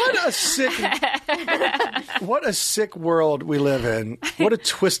 What a sick world we live in. What a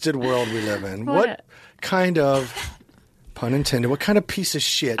twisted world we live in. What kind of, pun intended, what kind of piece of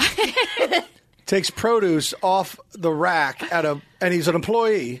shit takes produce off the rack and he's an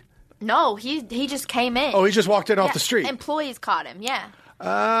employee? No, he just came in. Oh, he just walked in off Yeah, the street. Employees caught him. Yeah.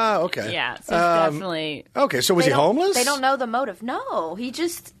 Okay. Yeah, so it's definitely... Okay, so was he homeless? They don't know the motive. No,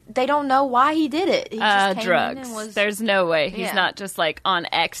 they don't know why he did it. He just came drugs. in and was... There's no way. He's Yeah. not just like on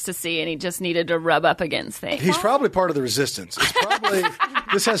ecstasy and he just needed to rub up against things. He's probably part of the resistance. It's probably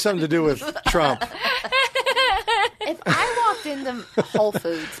this has something to do with Trump. If I walked into Whole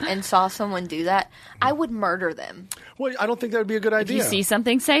Foods and saw someone do that, I would murder them. Well, I don't think that would be a good idea. If you see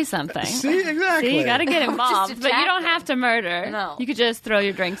something, say something. See, exactly. See, you got to get involved, Just but you attack don't them. have to murder. No. You could just throw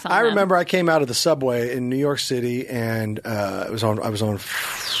your drinks on I them. remember I came out of the subway in New York City, and I was on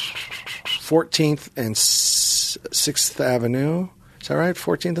 14th and 6th Avenue. Is that right?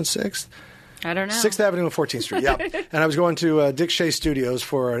 14th and 6th? I don't know. 6th Avenue and 14th Street, yeah. And I was going to Dick Shea Studios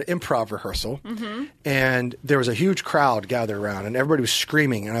for an improv rehearsal, and there was a huge crowd gathered around, and everybody was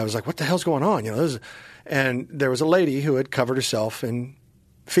screaming, and I was like, what the hell's going on? And there was a lady who had covered herself in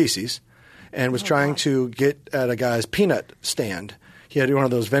feces and was trying to get at a guy's peanut stand. He had one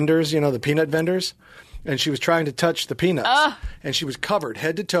of those vendors, the peanut vendors, and she was trying to touch the peanuts, and she was covered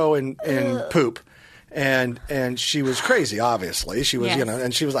head to toe in poop. And she was crazy, obviously. She was, Yes.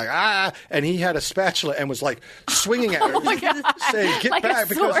 and she was like, and he had a spatula and was like swinging at her, saying, get Like a back.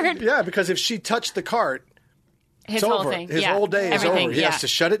 sword. Because if she touched the cart, His it's whole over. thing. His yeah. whole day is Everything, over. He yeah. has to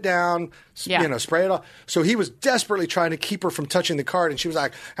shut it down, Yeah. spray it off. So he was desperately trying to keep her from touching the cart, and she was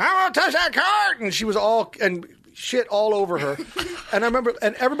like, I won't touch that cart! And she was and shit all over her. And I remember,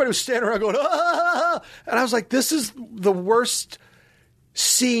 and everybody was standing around going, ah! And I was like, this is the worst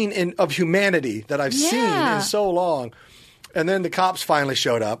scene of humanity that I've seen Yeah. in so long. And then the cops finally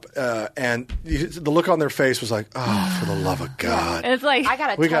showed up, and the look on their face was like, oh, for the love of God. It's like I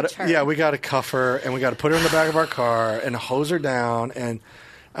gotta We touch got her. to, we got to cuff her, and we got to put her in the back of our car and hose her down. And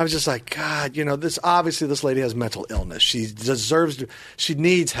I was just like, God, this lady has mental illness. She she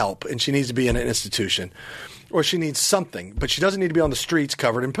needs help, and she needs to be in an institution, or she needs something. But she doesn't need to be on the streets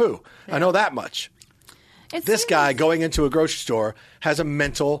covered in poo. I know that much. This guy going into a grocery store has a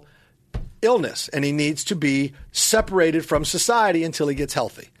mental illness, and he needs to be separated from society until he gets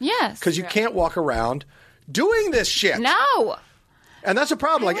healthy. Yes. Because you can't walk around doing this shit. No. And that's a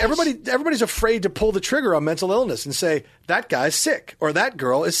problem. Like everybody's afraid to pull the trigger on mental illness and say that guy's sick or that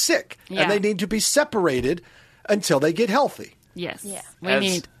girl is sick, Yeah. and they need to be separated until they get healthy. Yes. Yeah. We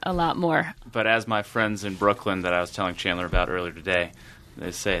need a lot more. But as my friends in Brooklyn that I was telling Chandler about earlier today,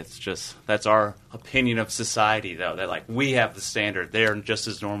 they say that's our opinion of society, though. That like we have the standard, they're just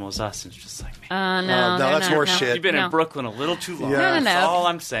as normal as us. And it's just like, man, No, that's no, horse no. shit. You've been No. in Brooklyn a little too long. Yeah. No. That's all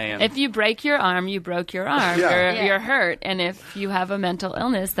I'm saying. If you break your arm, you broke your arm. Yeah. You're hurt. And if you have a mental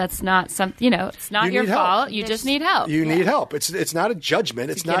illness, that's not something, it's not You your need help. fault. You just need help. You need help. It's not a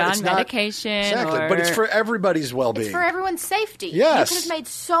judgment. It's get not. on It's not medication exactly. or- But it's for everybody's well-being. For everyone's safety. Yes. You could have made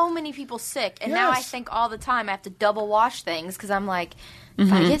so many people sick. And now I Yes. think all the time I have to double wash things because I'm like,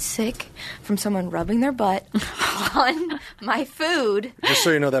 if I get sick from someone rubbing their butt on my food. Just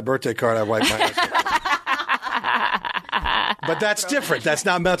so you know, that birthday card I wiped my ass with. But that's different. That's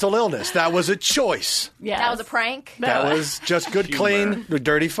not mental illness. That was a choice. Yes. That was a prank. That was just good, clean,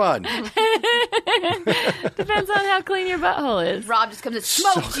 dirty fun. Depends on how clean your butthole is. Rob just comes and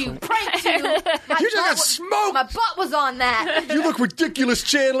smoked you, pranked you. You just got smoked. My butt was on that. You look ridiculous,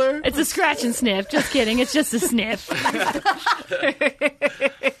 Chandler. It's a scratch and sniff. Just kidding. It's just a sniff.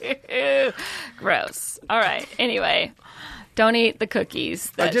 Gross. All right. Anyway, don't eat the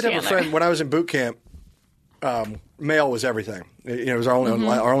cookies. I did have a friend when I was in boot camp. Mail was everything. It was our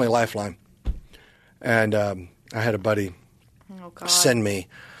only lifeline. And I had a buddy send me.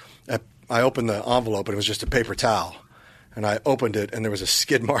 I opened the envelope and it was just a paper towel. And I opened it and there was a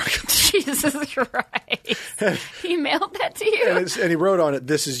skid mark. Jesus Christ. He mailed that to you? And he wrote on it,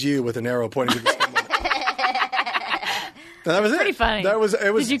 "This is you," with an arrow pointing to the skid mark. And that was Pretty it. funny. That was.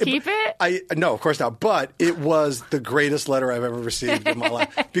 It was. Did you keep it? No, of course not. But it was the greatest letter I've ever received in my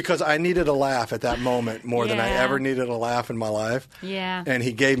life because I needed a laugh at that moment more than I Yeah. ever needed a laugh in my life. Yeah. And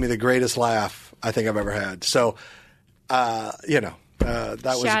he gave me the greatest laugh I think I've ever had. So, that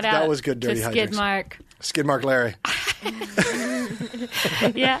Shout out was good. Dirty to hijinks. Skidmark. Skidmark Larry.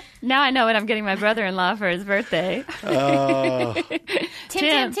 Yeah. Now I know what I'm getting my brother-in-law for his birthday. Tim.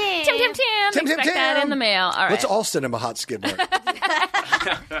 Expect that in the mail. All right. Let's all send him a hot skid mark.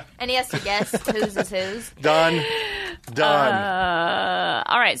 And he has to guess whose is whose. Done.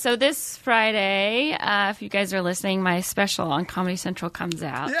 All right. So this Friday, if you guys are listening, my special on Comedy Central comes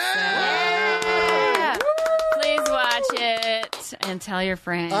out. Yeah! Please watch it and tell your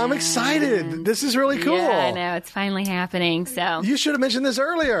friends. I'm excited. This is really cool. Yeah, I know. It's finally happening. So You should have mentioned this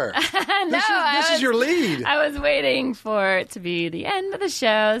earlier. This is your lead. I was waiting for it to be the end of the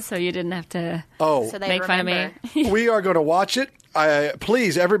show so you didn't have to Oh, So they make fun of remember. me. we are going to watch it.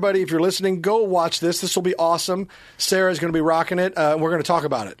 Please, everybody, if you're listening, go watch this. This will be awesome. Sarah's going to be rocking it. We're going to talk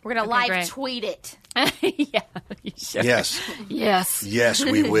about it. We're going to Okay, live great. tweet it. Yeah, you should. Yes. Yes. Yes,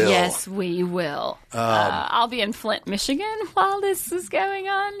 we will. Yes, we will. I'll be in Flint, Michigan while this is going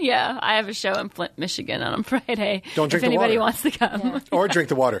on. Yeah, I have a show in Flint, Michigan on Friday. Don't drink if the anybody water. wants to come. Or drink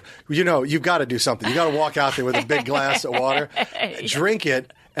the water. You've got to do something. You got to walk out there with a big glass of water, drink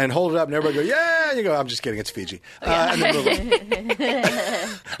it, and hold it up, and everybody go, yeah. You go, I'm just kidding. It's Fiji. And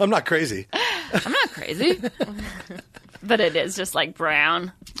then I'm not crazy. I'm not crazy. But it is just like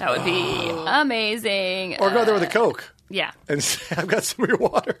brown. That would be amazing. Or go there with a Coke Yeah. and say, I've got some of your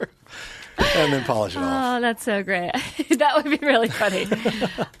water. And then polish it off. Oh, that's so great. That would be really funny.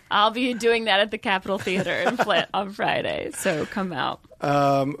 I'll be doing that at the Capitol Theater in Flint on Friday. So come out.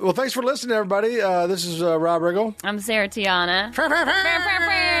 Well, thanks for listening, everybody. This is Rob Riggle. I'm Sarah Tiana.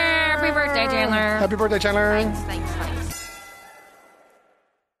 Happy birthday, Chandler. Happy birthday, Chandler. Thanks.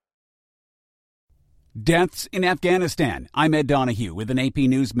 Deaths in Afghanistan. I'm Ed Donahue with an AP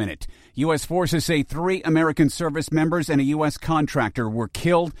News Minute. U.S. forces say 3 American service members and a U.S. contractor were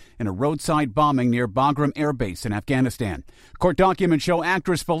killed in a roadside bombing near Bagram Air Base in Afghanistan. Court documents show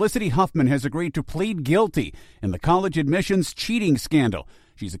actress Felicity Huffman has agreed to plead guilty in the college admissions cheating scandal.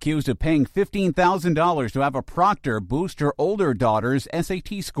 She's accused of paying $15,000 to have a proctor boost her older daughter's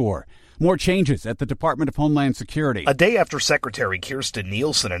SAT score. More changes at the Department of Homeland Security. A day after Secretary Kirstjen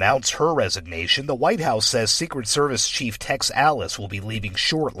Nielsen announced her resignation, the White House says Secret Service Chief Tex Alice will be leaving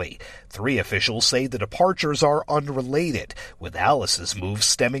shortly. 3 officials say the departures are unrelated, with Alice's move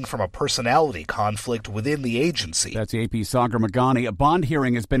stemming from a personality conflict within the agency. That's AP Sagar Magani. A bond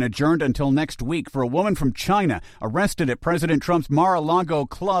hearing has been adjourned until next week for a woman from China arrested at President Trump's Mar-a-Lago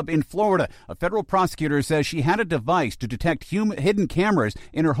club in Florida. A federal prosecutor says she had a device to detect hidden cameras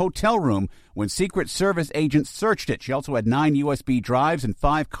in her hotel room when Secret Service agents searched it. She also had 9 USB drives and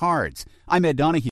 5 cards. I'm Ed Donahue.